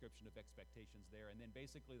description of expectations there. And then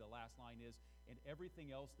basically the last line is, and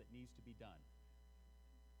everything else that needs to be done.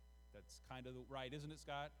 That's kind of right, isn't it,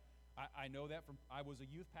 Scott? I know that from, I was a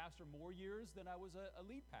youth pastor more years than I was a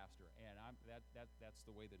lead pastor, and that's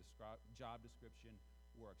the way the job description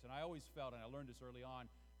works. And I always felt, and I learned this early on,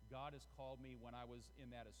 God has called me when I was in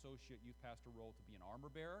that associate youth pastor role to be an armor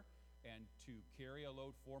bearer and to carry a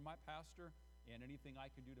load for my pastor, and anything I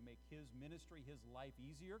can do to make his ministry, his life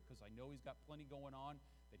easier, because I know he's got plenty going on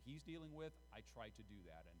that he's dealing with, I try to do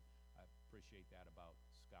that. And I appreciate that about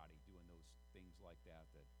Scotty, doing those things like that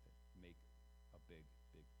make a big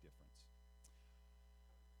difference.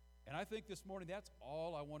 And I think this morning that's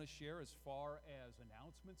all I want to share as far as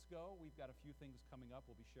announcements go. We've got a few things coming up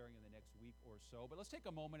we'll be sharing in the next week or so. But let's take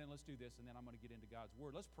a moment and let's do this, and then I'm going to get into God's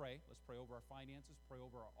Word. Let's pray. Let's pray over our finances, pray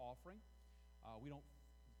over our offering. We don't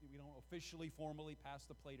officially, formally pass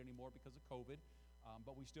the plate anymore because of COVID,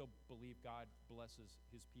 but we still believe God blesses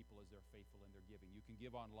His people as they're faithful in their giving. You can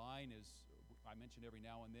give online, as I mentioned every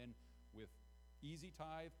now and then, with Easy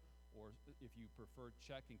Tithe, or if you prefer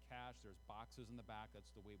check and cash, there's boxes in the back. That's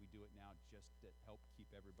the way we do it now, just to help keep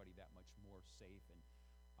everybody that much more safe. And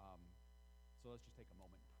so let's just take a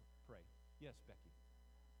moment and pray. Yes, Becky.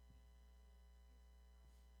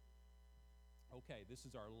 Okay, this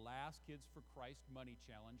is our last Kids for Christ Money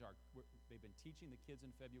Challenge. They've been teaching the kids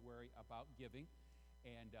in February about giving,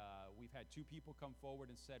 and we've had 2 people come forward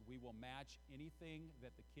and said we will match anything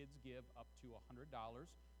that the kids give up to $100.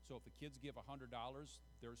 So if the kids give $100,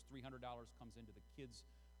 there's $300 comes into the kids'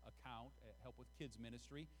 account, help with kids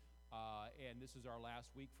ministry. And this is our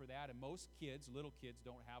last week for that. And most kids, little kids,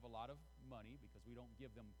 don't have a lot of money because we don't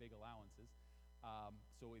give them big allowances.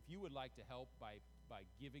 So if you would like to help by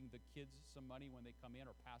giving the kids some money when they come in,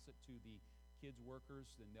 or pass it to the kids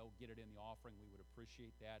workers, then they'll get it in the offering. We would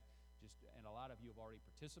appreciate that. And a lot of you have already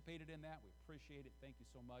participated in that. We appreciate it. Thank you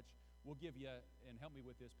so much. We'll give you, and help me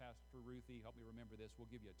with this, Pastor Ruthie, help me remember this. We'll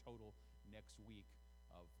give you a total next week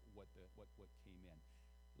of what came in.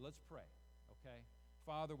 Let's pray, okay?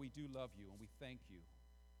 Father, we do love you, and we thank you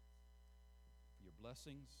for your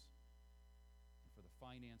blessings and for the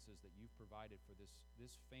finances that you've provided for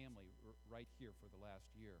this family right here for the last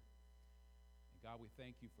year. And God, we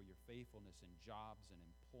thank you for your faithfulness in jobs and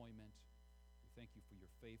employment. We thank you for your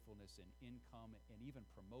faithfulness in income and even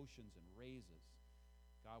promotions and raises.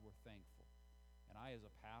 God, we're thankful. And I, as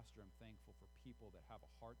a pastor, am thankful for people that have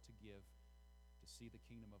a heart to give, to see the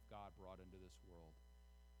kingdom of God brought into this world.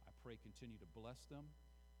 I pray continue to bless them,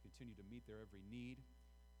 continue to meet their every need,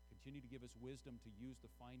 continue to give us wisdom to use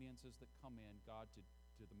the finances that come in, God, to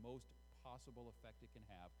the most possible effect it can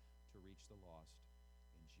have to reach the lost.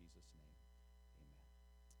 In Jesus' name, amen.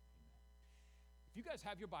 If you guys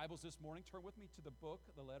have your Bibles this morning, turn with me to the book,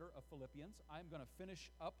 the letter of Philippians. I'm going to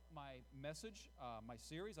finish up my message, my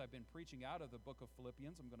series. I've been preaching out of the book of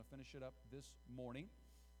Philippians. I'm going to finish it up this morning.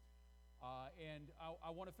 And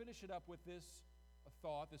I want to finish it up with this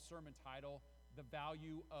thought, this sermon title, The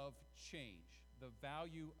Value of Change. The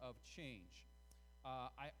Value of Change.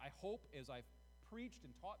 I hope as I've preached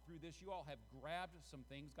and taught through this, you all have grabbed some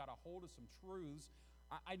things, got a hold of some truths.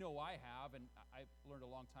 I know I have, and I learned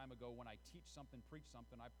a long time ago when I teach something, preach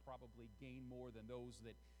something, I probably gain more than those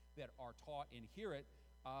that are taught and hear it.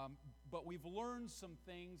 But we've learned some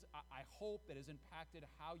things, I hope, that has impacted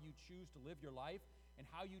how you choose to live your life and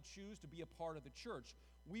how you choose to be a part of the church.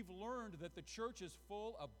 We've learned that the church is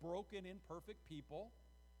full of broken, imperfect people.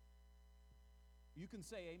 You can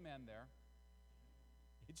say amen there.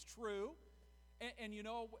 It's true. And you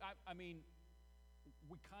know, I mean,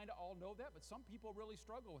 we kind of all know that, but some people really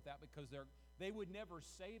struggle with that because they would never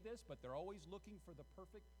say this, but they're always looking for the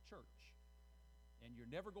perfect church. And you're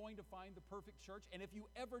never going to find the perfect church. And if you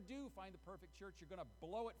ever do find the perfect church, you're going to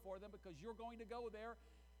blow it for them because you're going to go there,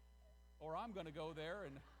 or I'm going to go there,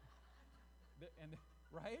 and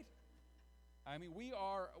right? I mean, we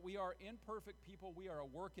are imperfect people. We are a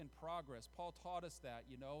work in progress. Paul taught us that,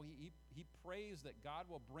 you know. He prays that God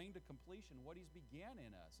will bring to completion what He's began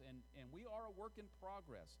in us, and we are a work in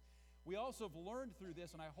progress. We also have learned through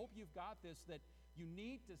this, and I hope you've got this, that you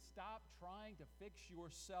need to stop trying to fix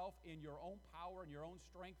yourself in your own power and your own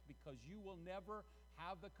strength, because you will never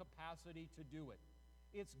have the capacity to do it.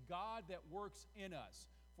 It's God that works in us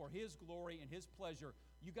for His glory and His pleasure.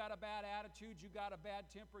 You got a bad attitude, you got a bad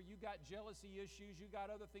temper, you got jealousy issues, you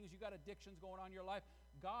got other things, you got addictions going on in your life.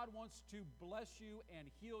 God wants to bless you and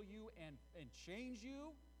heal you and change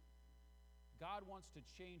you. God wants to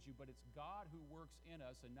change you, but it's God who works in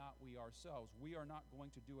us and not we ourselves. We are not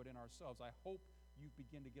going to do it in ourselves. I hope you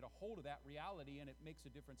begin to get a hold of that reality, and it makes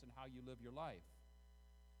a difference in how you live your life.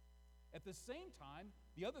 At the same time,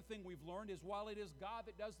 the other thing we've learned is while it is God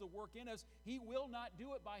that does the work in us, He will not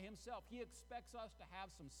do it by Himself. He expects us to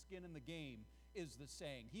have some skin in the game, is the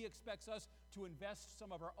saying. He expects us to invest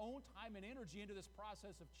some of our own time and energy into this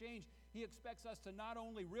process of change. He expects us to not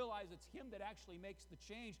only realize it's Him that actually makes the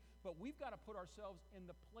change, but we've got to put ourselves in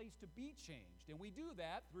the place to be changed. And we do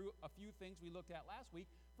that through a few things we looked at last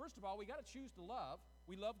week. First of all, we got to choose to love.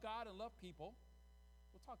 We love God and love people.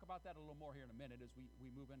 We'll talk about that a little more here in a minute as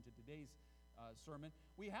we move into today's sermon.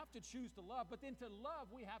 We have to choose to love, but then to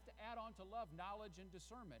love, we have to add on to love knowledge and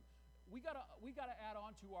discernment. We gotta add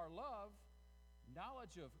on to our love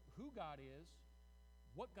knowledge of who God is,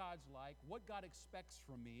 what God's like, what God expects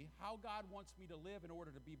from me, how God wants me to live in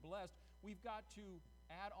order to be blessed. We've got to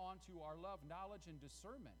add on to our love knowledge and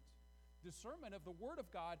discernment. Discernment of the Word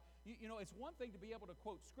of God. You know, it's one thing to be able to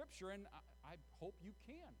quote Scripture, and I hope you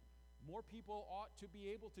can. More people ought to be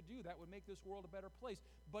able to do that. Would make this world a better place.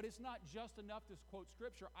 But it's not just enough to quote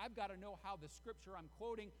Scripture. I've got to know how the Scripture I'm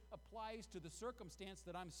quoting applies to the circumstance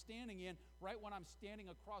that I'm standing in. Right when I'm standing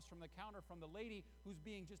across from the counter from the lady who's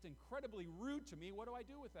being just incredibly rude to me, what do I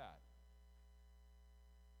do with that?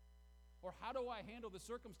 Or how do I handle the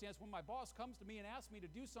circumstance when my boss comes to me and asks me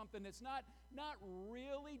to do something that's not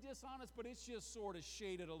really dishonest, but it's just sort of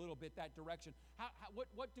shaded a little bit that direction?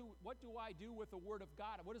 What do I do with the Word of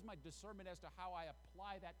God? What is my discernment as to how I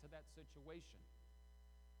apply that to that situation?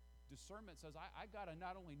 Discernment says I got to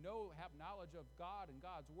not only have knowledge of God and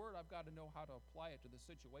God's Word, I've got to know how to apply it to the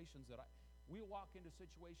situations that we walk into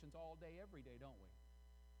situations all day, every day, don't we?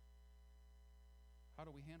 How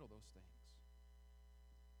do we handle those things?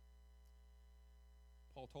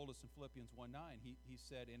 Paul told us in Philippians 1:9, he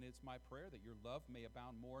said, and it's my prayer that your love may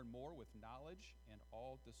abound more and more with knowledge and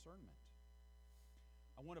all discernment.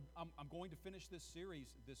 I'm going to finish this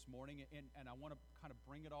series this morning, and I want to kind of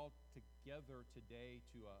bring it all together today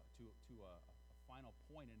to a final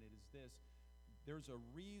point, and it is this. There's a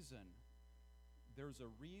reason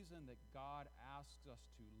that God asks us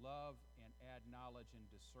to love and add knowledge and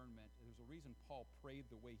discernment. There's a reason Paul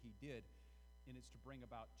prayed the way he did, and it's to bring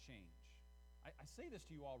about change. I say this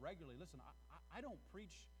to you all regularly. Listen, I don't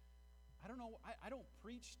preach. I don't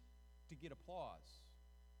preach to get applause.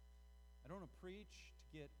 I don't preach to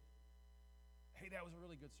get, hey, that was a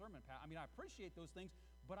really good sermon, Pat. I mean, I appreciate those things,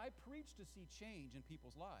 but I preach to see change in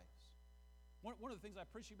people's lives. One of the things I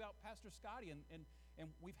appreciate about Pastor Scotty, and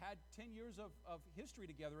we've had 10 years of history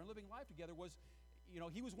together and living life together, was, you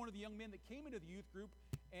know, he was one of the young men that came into the youth group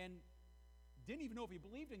and didn't even know if he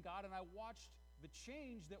believed in God, and I watched the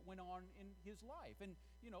change that went on in his life. And,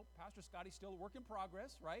 you know, Pastor Scotty's still a work in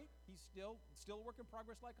progress, right? He's still a work in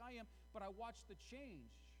progress like I am, but I watched the change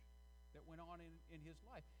that went on in his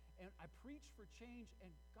life. And I preach for change, and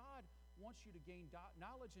God wants you to gain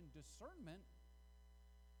knowledge and discernment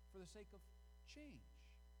for the sake of change.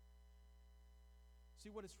 See,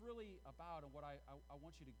 what it's really about, and what I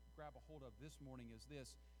want you to grab a hold of this morning is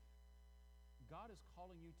this. God is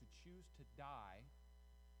calling you to choose to die,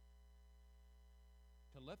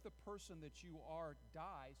 to let the person that you are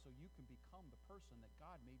die so you can become the person that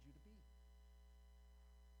God made you to be.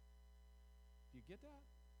 Do you get that?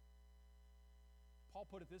 Paul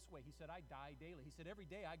put it this way. He said, I die daily. He said, every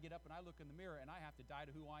day I get up and I look in the mirror and I have to die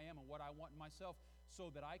to who I am and what I want in myself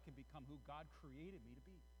so that I can become who God created me to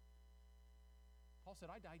be. Paul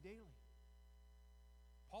said, I die daily.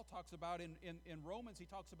 Paul talks about in Romans, he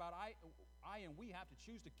talks about I and we have to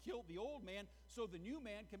choose to kill the old man so the new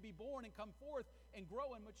man can be born and come forth and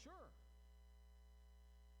grow and mature.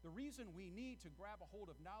 The reason we need to grab a hold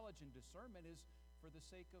of knowledge and discernment is for the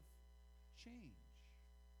sake of change.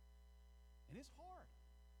 And it's hard.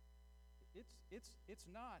 It's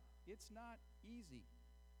not easy.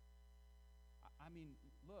 I mean,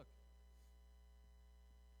 look.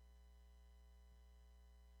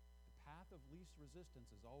 Path of least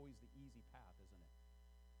resistance is always the easy path, isn't it?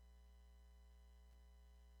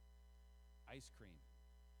 Ice cream,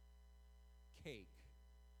 cake,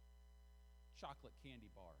 chocolate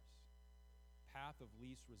candy bars. Path of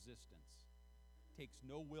least resistance. Takes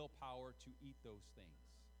no willpower to eat those things.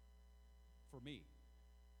 For me,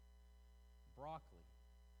 broccoli,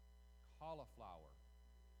 cauliflower,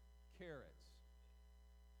 carrots,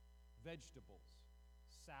 vegetables,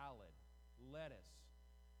 salad, lettuce.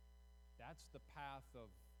 That's the path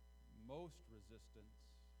of most resistance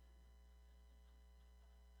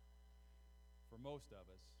for most of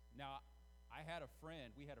us. Now, we had a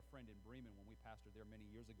friend in Bremen when we pastored there many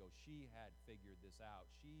years ago. She had figured this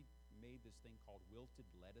out. She made this thing called wilted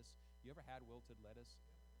lettuce. You ever had wilted lettuce?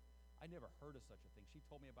 I never heard of such a thing. She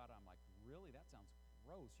told me about it. I'm like, really? That sounds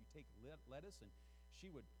gross. You take lettuce and she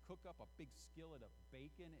would cook up a big skillet of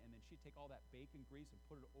bacon, and then she'd take all that bacon grease and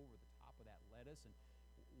put it over the top of that lettuce. And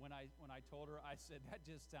when I told her, I said, that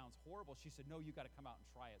just sounds horrible. She said, no, you got to come out and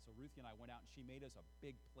try it. So Ruthie and I went out, and she made us a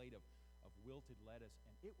big plate of wilted lettuce,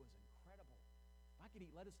 and it was incredible. If I could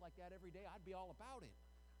eat lettuce like that every day, I'd be all about it.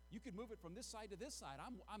 You could move it from this side to this side.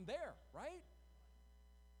 I'm there, right?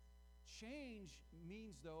 Change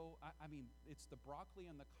means, though, I mean, it's the broccoli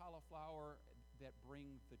and the cauliflower that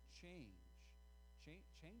bring the change.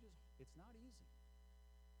 Change is, it's not easy.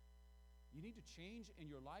 You need to change in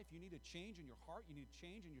your life. You need to change in your heart. You need to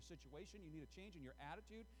change in your situation. You need to change in your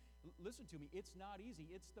attitude. Listen to me. It's not easy.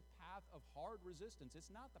 It's the path of hard resistance.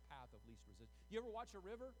 It's not the path of least resistance. You ever watch a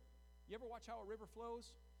river? You ever watch how a river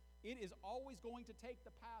flows? It is always going to take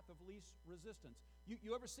the path of least resistance.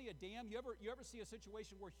 You ever see a dam? You ever see a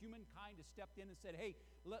situation where humankind has stepped in and said, hey,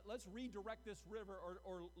 let's redirect this river,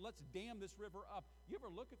 or let's dam this river up? You ever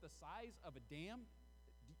look at the size of a dam?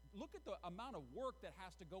 Look at the amount of work that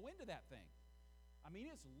has to go into that thing. I mean,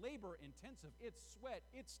 it's labor intensive. It's sweat,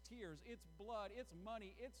 it's tears, it's blood, it's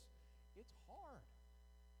money. It's hard.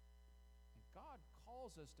 And God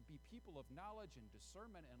calls us to be people of knowledge and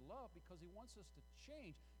discernment and love because he wants us to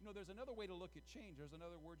change. You know, there's another way to look at change. There's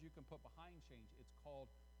another word you can put behind change. It's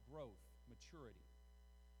called growth, maturity.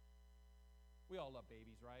 We all love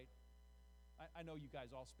babies, right? I know you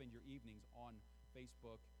guys all spend your evenings on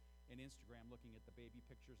Facebook and Instagram looking at the baby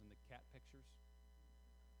pictures and the cat pictures.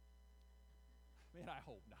 Man, I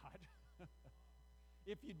hope not.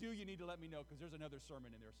 If you do, you need to let me know because there's another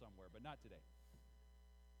sermon in there somewhere, but not today.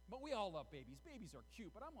 But we all love babies. Babies are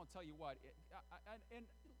cute, but I'm going to tell you what. And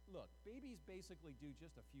look, babies basically do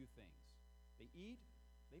just a few things. They eat,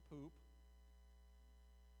 they poop.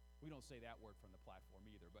 We don't say that word from the platform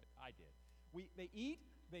either, but I did. They eat,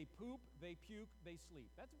 they poop, they puke, they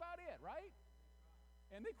sleep. That's about it, right?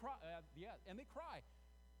 And they cry. And they cry.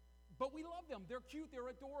 But we love them. They're cute.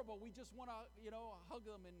 They're adorable. We just want to, hug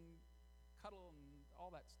them and cuddle and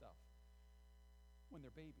all that stuff when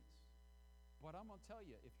they're babies. But I'm going to tell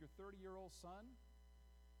you, if your 30-year-old son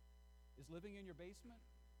is living in your basement,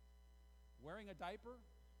 wearing a diaper,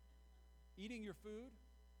 eating your food,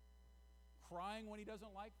 crying when he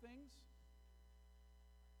doesn't like things,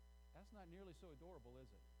 that's not nearly so adorable,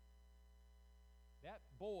 is it? That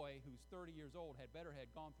boy who's 30 years old had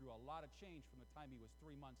gone through a lot of change from the time he was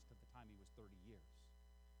 3 months to the time he was 30 years.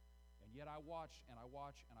 And yet I watch and I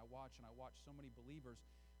watch and I watch and I watch so many believers.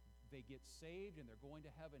 They get saved and they're going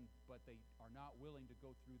to heaven, but they are not willing to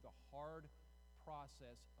go through the hard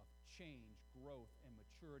process of change, growth, and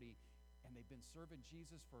maturity. And they've been serving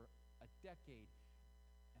Jesus for a decade,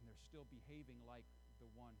 and they're still behaving like the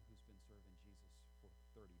one who's been serving Jesus for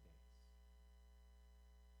 30 days.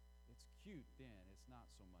 It's cute then, it's not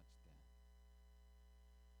so much then.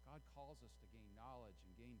 God calls us to gain knowledge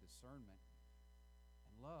and gain discernment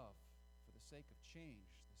and love for the sake of change,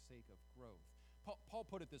 the sake of growth. Paul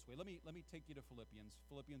put it this way. Let me take you to Philippians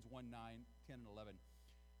 1, 9, 10, and 11.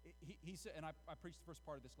 He said, and I preached the first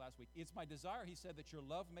part of this last week, it's my desire, he said, that your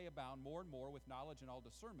love may abound more and more with knowledge and all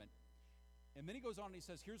discernment. And then he goes on and he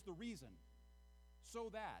says, here's the reason, so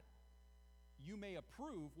that you may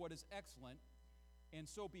approve what is excellent, and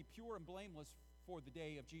so be pure and blameless for the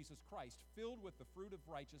day of Jesus Christ, filled with the fruit of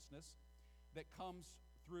righteousness that comes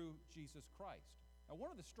through Jesus Christ. Now, one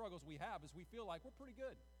of the struggles we have is we feel like we're pretty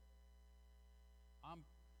good.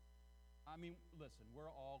 Listen, we're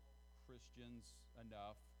all Christians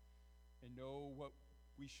enough and know what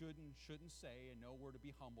we should and shouldn't say and know where to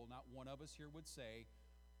be humble. Not one of us here would say,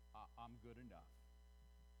 I'm good enough.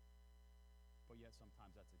 But yet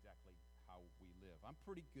sometimes that's exactly how we live. I'm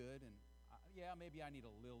pretty good, and maybe I need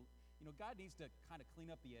a little, God needs to kind of clean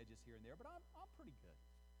up the edges here and there, but I'm pretty good.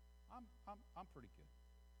 I'm pretty good.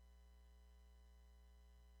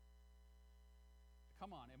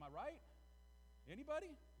 Come on, am I right?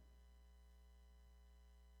 Anybody?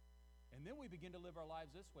 And then we begin to live our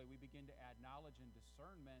lives this way. We begin to add knowledge and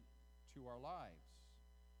discernment to our lives,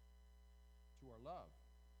 to our love.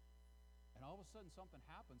 And all of a sudden something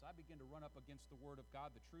happens. I begin to run up against the Word of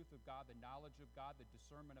God, the truth of God, the knowledge of God, the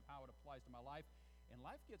discernment of how it applies to my life, and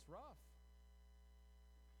life gets rough.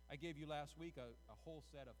 I gave you last week a whole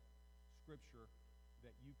set of scripture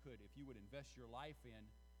that you could, if you would invest your life in,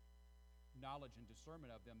 knowledge and discernment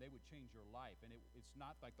of them, they would change your life. And it's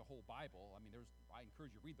not like the whole Bible. I mean, I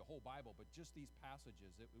encourage you to read the whole Bible, but just these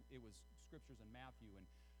passages. It was scriptures in Matthew and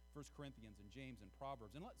 1 Corinthians and James and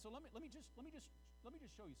Proverbs. And so let me just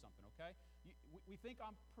show you something, okay? We think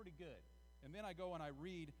I'm pretty good, and then I go and I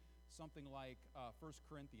read something like 1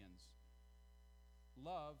 Corinthians.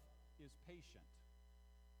 Love is patient.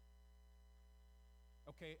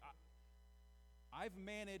 Okay, I've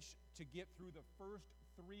managed to get through the first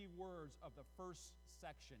 3 words of the first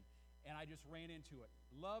section, and I just ran into it.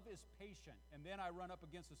 Love is patient, and then I run up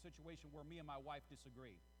against a situation where me and my wife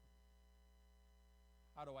disagree.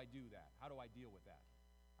 How do I do that? How do I deal with that?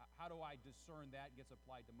 How do I discern that gets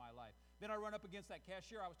applied to my life? Then I run up against that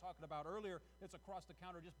cashier I was talking about earlier that's across the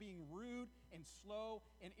counter just being rude and slow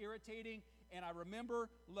and irritating. And I remember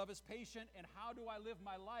love is patient, and how do I live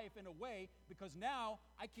my life in a way, because now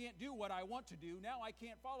I can't do what I want to do. Now I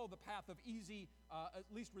can't follow the path of easy, at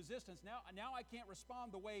least resistance. Now I can't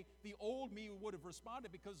respond the way the old me would have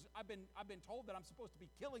responded, because I've been told that I'm supposed to be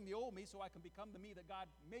killing the old me so I can become the me that God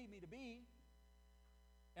made me to be.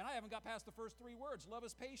 And I haven't got past the first 3 words. Love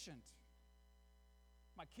is patient.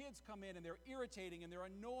 My kids come in and they're irritating and they're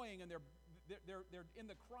annoying and they're in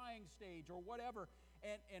the crying stage or whatever.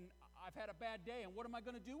 And I've had a bad day, and what am I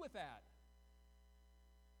going to do with that?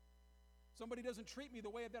 Somebody doesn't treat me the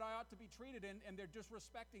way that I ought to be treated, and they're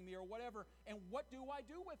disrespecting me or whatever. And what do I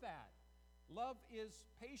do with that? Love is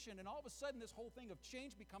patient, and all of a sudden this whole thing of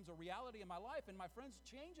change becomes a reality in my life. And my friends,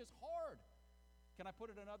 change is hard. Can I put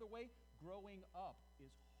it another way? Growing up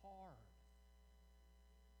is hard.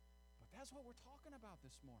 But that's what we're talking about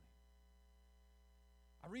this morning.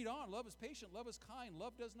 I read on. Love is patient. Love is kind.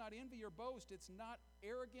 Love does not envy or boast. It's not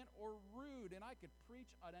arrogant or rude. And I could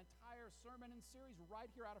preach an entire sermon and series right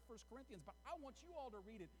here out of 1 Corinthians. But I want you all to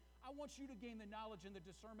read it. I want you to gain the knowledge and the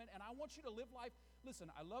discernment. And I want you to live life.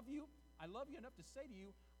 Listen, I love you. I love you enough to say to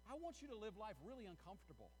you, I want you to live life really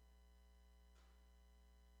uncomfortable.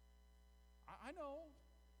 I know.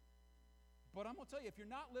 But I'm going to tell you, if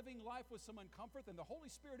you're not living life with some uncomfort, then the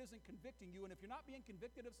Holy Spirit isn't convicting you. And if you're not being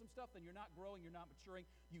convicted of some stuff, then you're not growing, you're not maturing.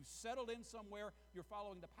 You've settled in somewhere. You're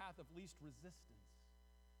following the path of least resistance.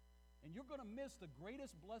 And you're going to miss the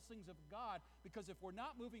greatest blessings of God, because if we're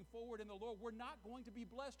not moving forward in the Lord, we're not going to be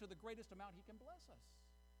blessed to the greatest amount He can bless us.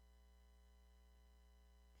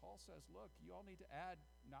 Paul says, look, you all need to add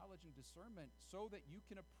knowledge and discernment so that you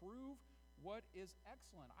can approve what is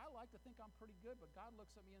excellent. I like to think I'm pretty good, but God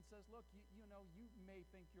looks at me and says, look, you know, you may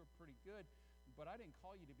think you're pretty good, but I didn't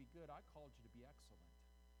call you to be good. I called you to be excellent.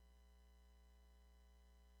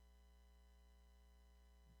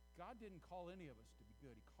 God didn't call any of us to be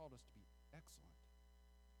good. He called us to be excellent.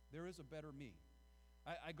 There is a better me.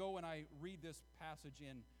 I go and I read this passage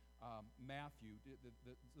in Matthew,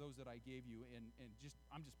 those that I gave you, and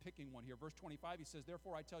I'm just picking one here. Verse 25, he says,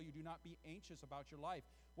 therefore I tell you, do not be anxious about your life,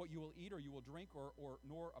 what you will eat or you will drink, or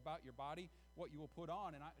nor about your body, what you will put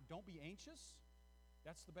on. And don't be anxious.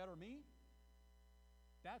 That's the better me.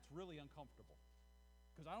 That's really uncomfortable,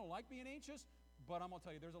 because I don't like being anxious, but I'm going to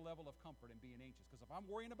tell you, there's a level of comfort in being anxious, because if I'm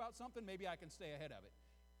worrying about something, maybe I can stay ahead of it.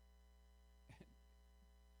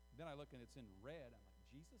 Then I look and it's in red. I'm like,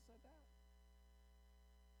 Jesus said that?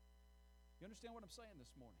 You understand what I'm saying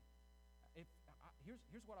this morning?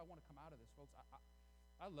 Here's what I want to come out of this, folks.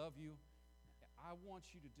 I love you. I want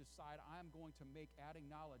you to decide I'm going to make adding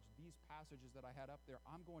knowledge, these passages that I had up there,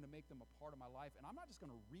 I'm going to make them a part of my life. And I'm not just going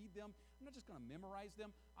to read them. I'm not just going to memorize them.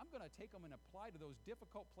 I'm going to take them and apply to those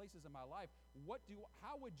difficult places in my life.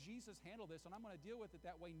 How would Jesus handle this? And I'm going to deal with it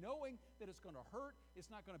that way, knowing that it's going to hurt. It's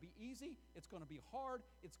not going to be easy. It's going to be hard.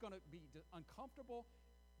 It's going to be uncomfortable.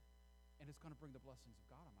 And it's going to bring the blessings of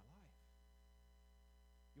God on my life.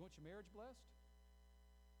 You want your marriage blessed?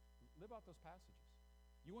 Live out those passages.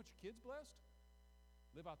 You want your kids blessed?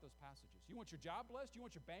 Live out those passages. You want your job blessed? You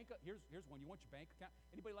want your bank? Here's one. You want your bank account?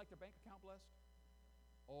 Anybody like their bank account blessed?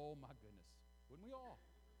 Oh my goodness. Wouldn't we all?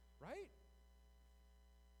 Right?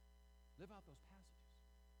 Live out those passages.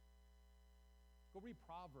 Go read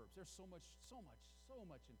Proverbs. There's so much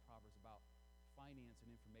in Proverbs about finance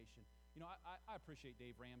and information. You know, I appreciate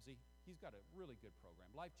Dave Ramsey. He's got a really good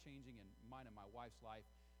program, life-changing in mine and my wife's life.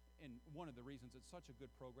 And one of the reasons it's such a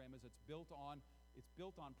good program is it's built on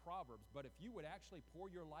Proverbs. But if you would actually pour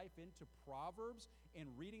your life into Proverbs and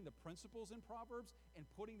reading the principles in Proverbs and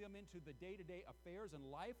putting them into the day-to-day affairs and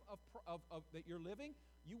life of that you're living,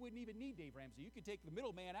 you wouldn't even need Dave Ramsey. You could take the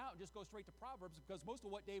middleman out and just go straight to Proverbs, because most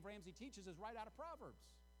of what Dave Ramsey teaches is right out of Proverbs.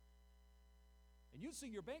 And you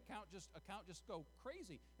see your bank account just go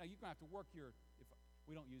crazy. Now you're going to have to work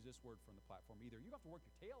we don't use this word from the platform either. You have to work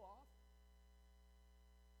your tail off.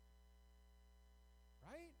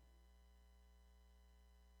 Right?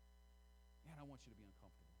 Man, I want you to be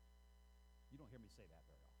uncomfortable. You don't hear me say that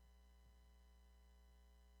very often.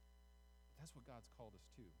 But that's what God's called us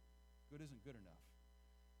to. Good isn't good enough.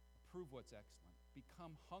 Approve what's excellent.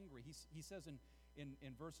 Become hungry. He says in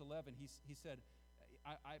verse 11, he said,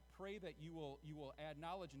 I pray that you will add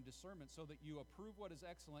knowledge and discernment so that you approve what is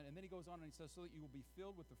excellent. And then he goes on and he says, so that you will be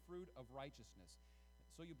filled with the fruit of righteousness.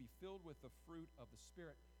 so you'll be filled with the fruit of the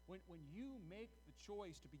Spirit. When you make the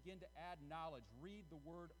choice to begin to add knowledge, read the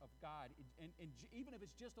Word of God, and even if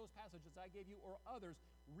it's just those passages I gave you or others,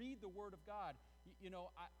 read the Word of God.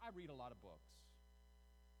 I read a lot of books.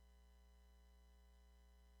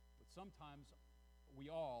 But sometimes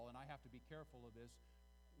we all, and I have to be careful of this,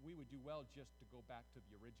 we would do well just to go back to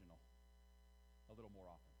the original a little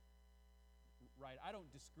more often. Right? I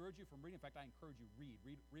don't discourage you from reading. In fact, I encourage you,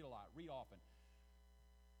 read a lot, read often.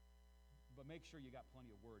 But make sure you got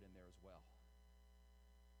plenty of word in there as well.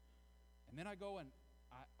 And then I go and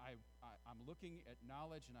I'm looking at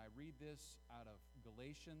knowledge, and I read this out of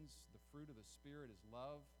Galatians. The fruit of the Spirit is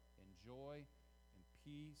love and joy and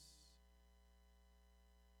peace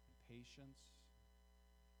and patience,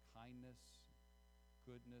 kindness,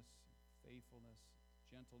 goodness, faithfulness,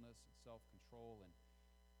 gentleness, and self-control. And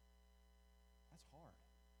that's hard.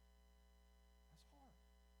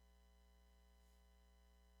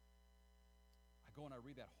 I go and I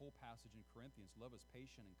read that whole passage in Corinthians. Love is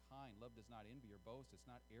patient and kind. Love does not envy or boast. It's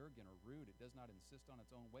not arrogant or rude. It does not insist on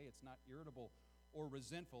its own way. It's not irritable or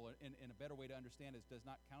resentful. And a better way to understand it is does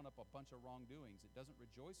not count up a bunch of wrongdoings. It doesn't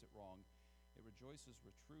rejoice at wrong. It rejoices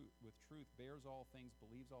with truth, bears all things,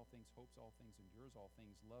 believes all things, hopes all things, endures all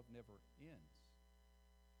things. Love never ends.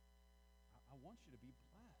 I want you to be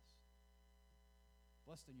blessed.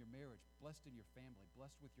 Blessed in your marriage, blessed in your family,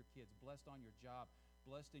 blessed with your kids, blessed on your job,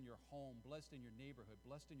 blessed in your home, blessed in your neighborhood,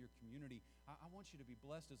 blessed in your community. I want you to be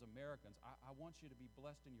blessed as Americans. I want you to be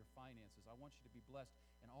blessed in your finances. I want you to be blessed.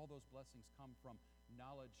 And all those blessings come from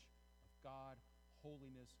knowledge of God,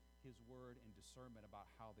 holiness, His Word, and discernment about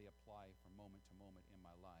how they apply from moment to moment in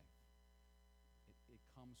my life. It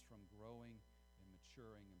comes from growing and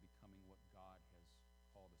maturing and becoming what God has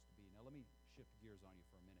called us to be. Now let me shift gears on you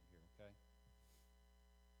for a minute here, okay?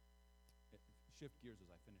 Shift gears as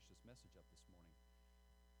I finish this message up this morning.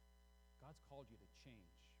 God's called you to change,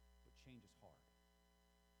 but change is hard.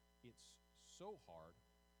 It's so hard.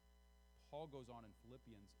 Paul goes on in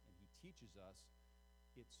Philippians and he teaches us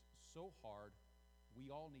it's so hard, we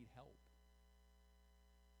all need help.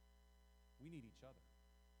 We need each other.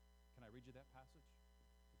 Can I read you that passage?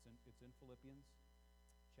 It's in Philippians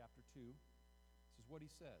chapter 2. This is what he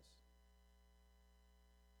says.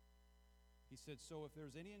 He said, so if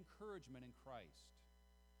there's any encouragement in Christ,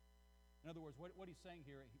 in other words, what he's saying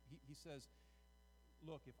here, he says,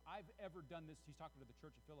 look, if I've ever done this, he's talking to the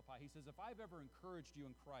church of Philippi, he says, if I've ever encouraged you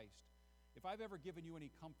in Christ, if I've ever given you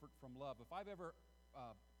any comfort from love, if I've ever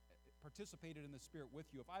participated in the Spirit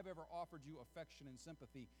with you, if I've ever offered you affection and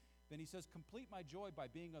sympathy, then he says, complete my joy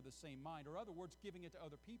by being of the same mind, or other words, giving it to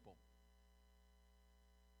other people.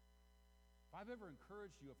 If I've ever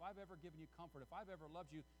encouraged you, if I've ever given you comfort, if I've ever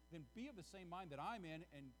loved you, then be of the same mind that I'm in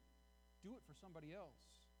and do it for somebody else.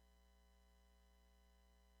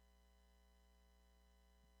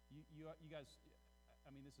 You guys,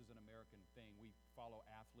 I mean, this is an American thing. We follow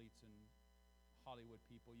athletes and Hollywood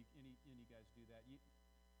people. Any of you guys do that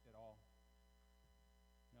at all?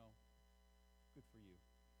 No? Good for you.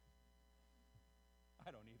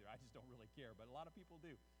 I don't either. I just don't really care, but a lot of people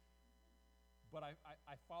do. But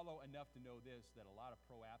I follow enough to know this, that a lot of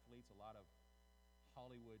pro athletes, a lot of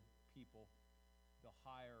Hollywood people, they'll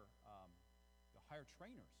hire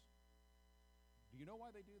trainers. Do you know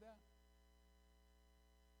why they do that?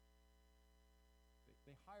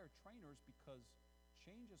 They hire trainers because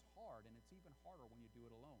change is hard, and it's even harder when you do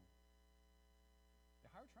it alone. They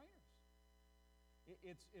hire trainers.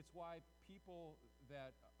 It's why people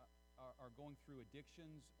that are going through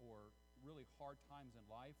addictions or really hard times in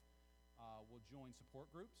life will join support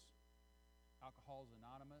groups. Alcoholic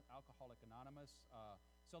Anonymous,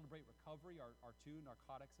 Celebrate Recovery are two,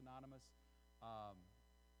 Narcotics Anonymous.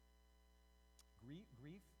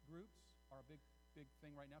 Grief groups are a big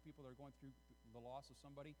thing right now. People that are going through the loss of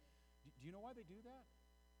somebody. Do you know why they do that?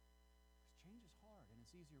 Because change is hard and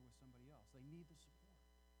it's easier with somebody else. They need the support.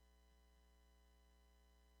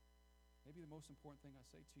 Maybe the most important thing I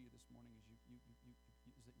say to you this morning is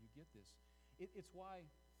is that you get this. It's why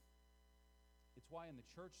in the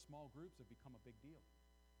church small groups have become a big deal.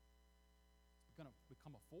 It's going to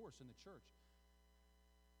become a force in the church.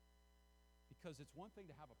 Because it's one thing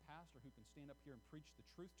to have a pastor who can stand up here and preach the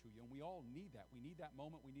truth to you, and we all need that. We need that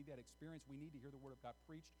moment. We need that experience. We need to hear the Word of God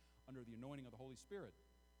preached under the anointing of the Holy Spirit.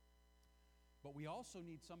 But we also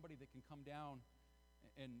need somebody that can come down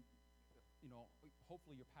and,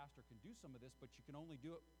 hopefully your pastor can do some of this, but you can only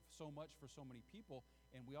do it so much for so many people,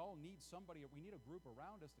 and we all need somebody, we need a group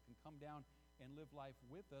around us that can come down and live life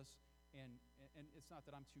with us. And it's not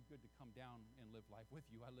that I'm too good to come down and live life with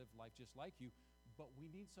you. I live life just like you. But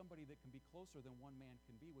we need somebody that can be closer than one man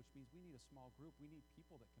can be, which means we need a small group. We need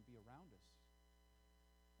people that can be around us.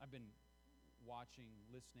 I've been watching,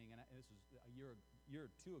 listening, and this was a year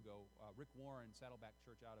or two ago. Rick Warren, Saddleback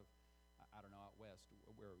Church out of, I don't know, out west,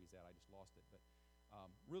 where he's at. I just lost it. But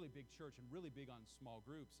really big church and really big on small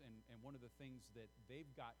groups. And one of the things that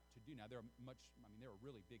they've got to do now, they're a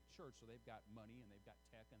really big church, so they've got money and they've got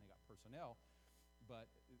tech and they've got personnel. But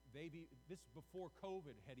this before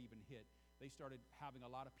COVID had even hit. They started having a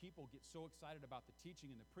lot of people get so excited about the teaching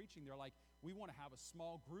and the preaching. They're like, we want to have a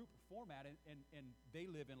small group format. And they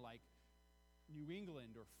live in like New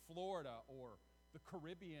England or Florida or the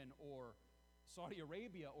Caribbean or Saudi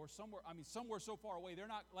Arabia or somewhere so far away. They're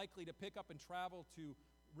not likely to pick up and travel to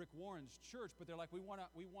Rick Warren's church, but they're like, we want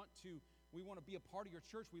to be a part of your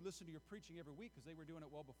church. We listen to your preaching every week, because they were doing it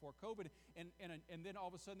well before COVID. And then all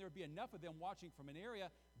of a sudden there would be enough of them watching from an area.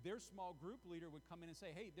 Their small group leader would come in and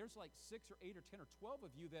say, hey, there's like 6 or 8 or 10 or 12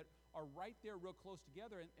 of you that are right there real close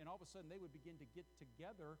together. And all of a sudden they would begin to get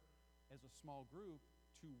together as a small group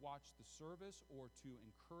to watch the service or to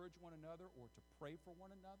encourage one another or to pray for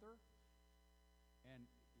one another. And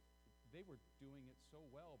they were doing it so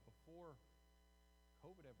well before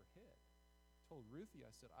COVID ever hit. I told Ruthie, I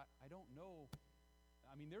said, I don't know.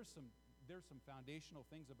 I mean, there's some foundational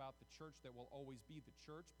things about the church that will always be the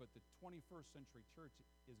church, but the 21st century church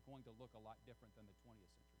is going to look a lot different than the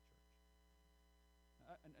 20th century church.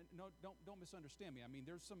 No, don't misunderstand me. I mean,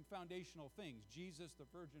 there's some foundational things. Jesus, the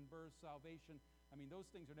virgin birth, salvation. I mean,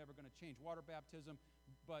 those things are never going to change. Water baptism.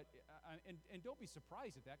 But and don't be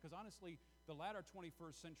surprised at that, because honestly, the latter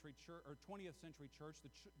 21st century church or 20th century church,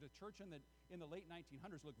 the church in the late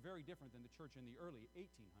 1900s looked very different than the church in the early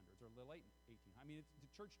 1800s or the late 1800s. I mean,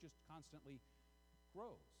 the church just constantly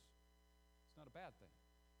grows. It's not a bad thing.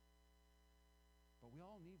 But we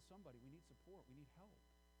all need somebody. We need support. We need help.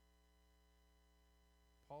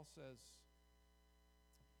 Paul says,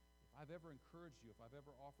 if I've ever encouraged you, if I've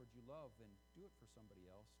ever offered you love, then do it for somebody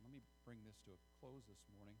else. Let me bring this to a close this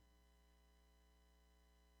morning.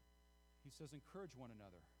 He says, encourage one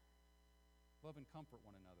another. Love and comfort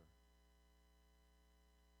one another.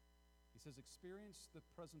 He says, experience the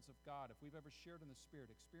presence of God. If we've ever shared in the Spirit,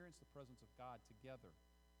 experience the presence of God together.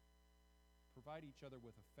 Provide each other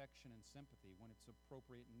with affection and sympathy when it's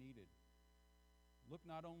appropriate and needed. Look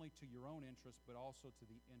not only to your own interest, but also to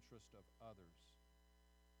the interest of others.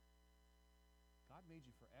 God made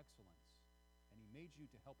you for excellence, and He made you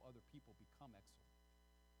to help other people become excellent.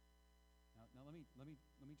 Now let me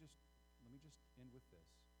just end with this.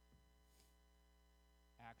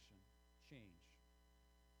 Action, change.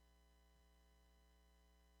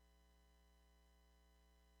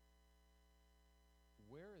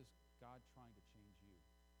 Where is God trying to change you?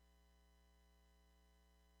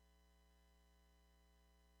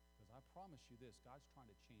 Because I promise you this, God's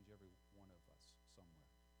trying to change every one of us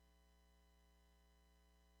somewhere.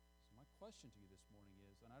 So my question to you this morning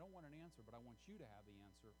is, and I don't want an answer, but I want you to have the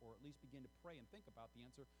answer, or at least begin to pray and think about the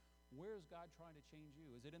answer. Where is God trying to change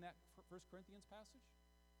you? Is it in that 1 Corinthians passage?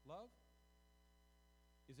 Love?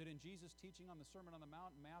 Is it in Jesus' teaching on the Sermon on the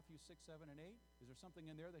Mount in Matthew 6, 7, and 8? Is there something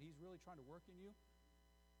in there that He's really trying to work in you?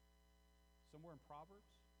 Somewhere in Proverbs?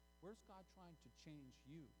 Where's God trying to change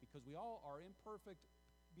you? Because we all are imperfect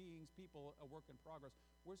beings, people, a work in progress.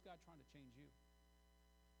 Where's God trying to change you?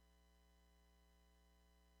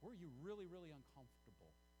 Where are you really, really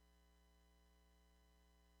uncomfortable?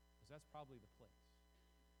 Because that's probably the place.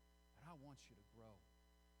 And I want you to grow.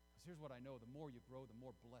 Because here's what I know. The more you grow, the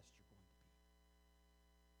more blessed you're going to be.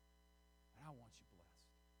 And I want you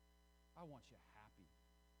blessed. I want you happy.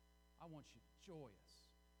 I want you joyous.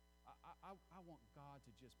 I want God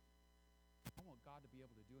to be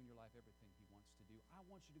able to do in your life everything He wants to do. I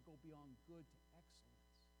want you to go beyond good to excellence.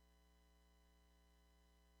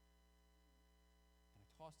 And I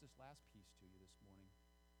toss this last piece to you this morning,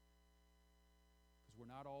 because we're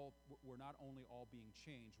not only all being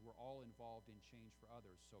changed, we're all involved in change for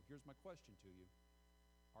others. So here's my question to you.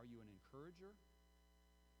 Are you an encourager,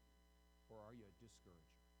 or are you a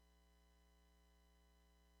discourager?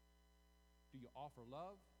 Do you offer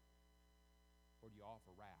love, or do you offer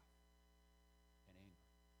wrath and anger?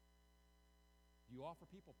 Do you offer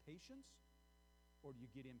people patience, or do you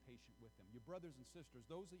get impatient with them? Your brothers and sisters,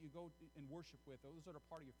 those that you go and worship with, those that are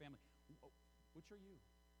part of your family, which are you?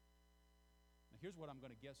 Now here's what I'm going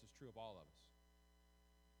to guess is true of all of us.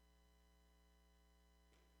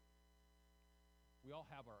 We all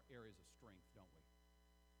have our areas of strength, don't we?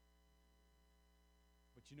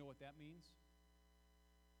 But you know what that means?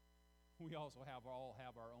 We also all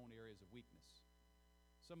have our own areas of weakness.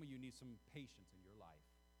 Some of you need some patience in your life.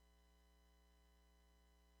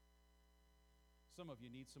 Some of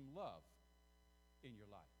you need some love in your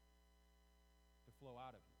life to flow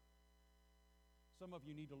out of you. Some of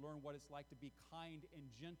you need to learn what it's like to be kind and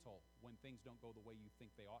gentle when things don't go the way you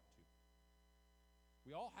think they ought to.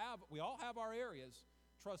 We all have our areas.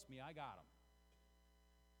 Trust me, I got them.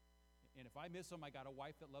 And if I miss them, I got a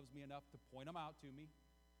wife that loves me enough to point them out to me.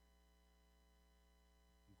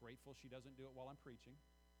 I'm grateful she doesn't do it while I'm preaching.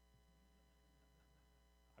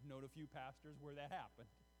 I've known a few pastors where that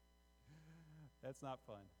happened. That's not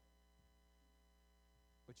fun.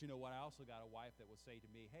 But you know what? I also got a wife that will say to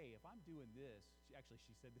me, hey, if I'm doing this,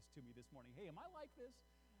 she said this to me this morning, hey, am I like this?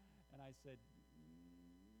 And I said,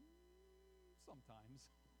 sometimes.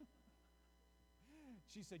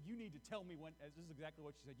 She said, you need to tell me when, this is exactly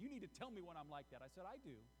what she said, you need to tell me when I'm like that. I said, I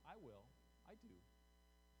do. I will. I do.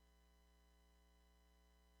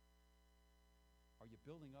 Are you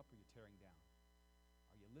building up or are you tearing down?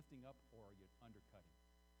 Are you lifting up or are you undercutting?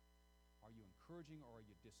 Are you encouraging or are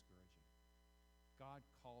you discouraging? God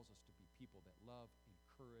calls us to be people that love,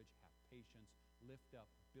 encourage, have patience, lift up,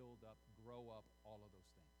 build up, grow up, all of those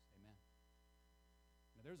things. Amen?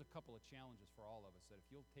 Now, there's a couple of challenges for all of us that if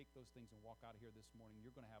you'll take those things and walk out of here this morning,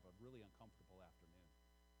 you're going to have a really uncomfortable afternoon.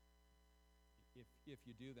 If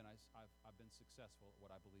you do, then I've been successful at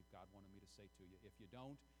what I believe God wanted me to say to you. If you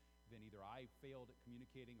don't, then either I failed at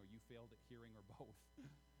communicating or you failed at hearing or both.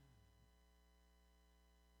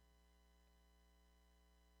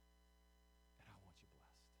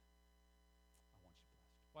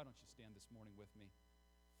 Why don't you stand this morning with me?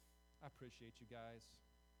 I appreciate you guys.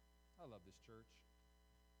 I love this church.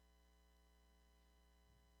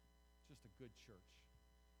 Just a good church.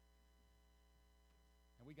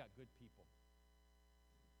 And we got good people.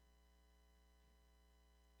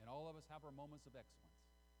 And all of us have our moments of excellence.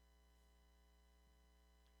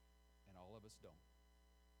 And all of us don't.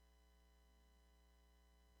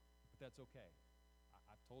 But that's okay.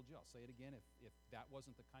 I've told you, I'll say it again, if that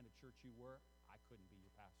wasn't the kind of church you were, I couldn't be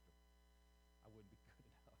your pastor. I wouldn't be good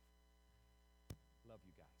enough. Love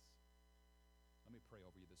you guys. Let me pray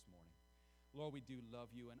over you this morning. Lord, we do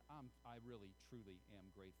love you, and I really, truly am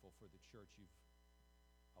grateful for the church you've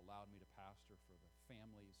allowed me to pastor, for the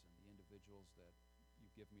families and the individuals that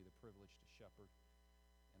you've given me the privilege to shepherd.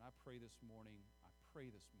 And I pray this morning,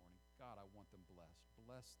 God, I want them blessed.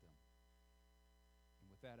 Bless them. And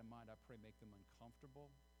with that in mind, I pray make them uncomfortable.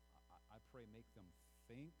 I pray make them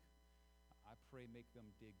think. I pray make them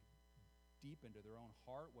dig deep into their own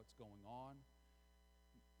heart what's going on.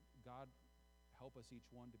 God, help us each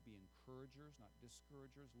one to be encouragers, not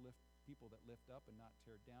discouragers, people that lift up and not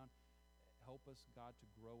tear down. Help us, God, to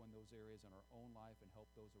grow in those areas in our own life and help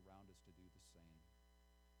those around us to do the same.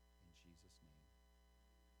 In Jesus' name,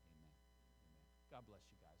 amen. Amen. God bless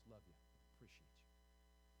you guys. Love you.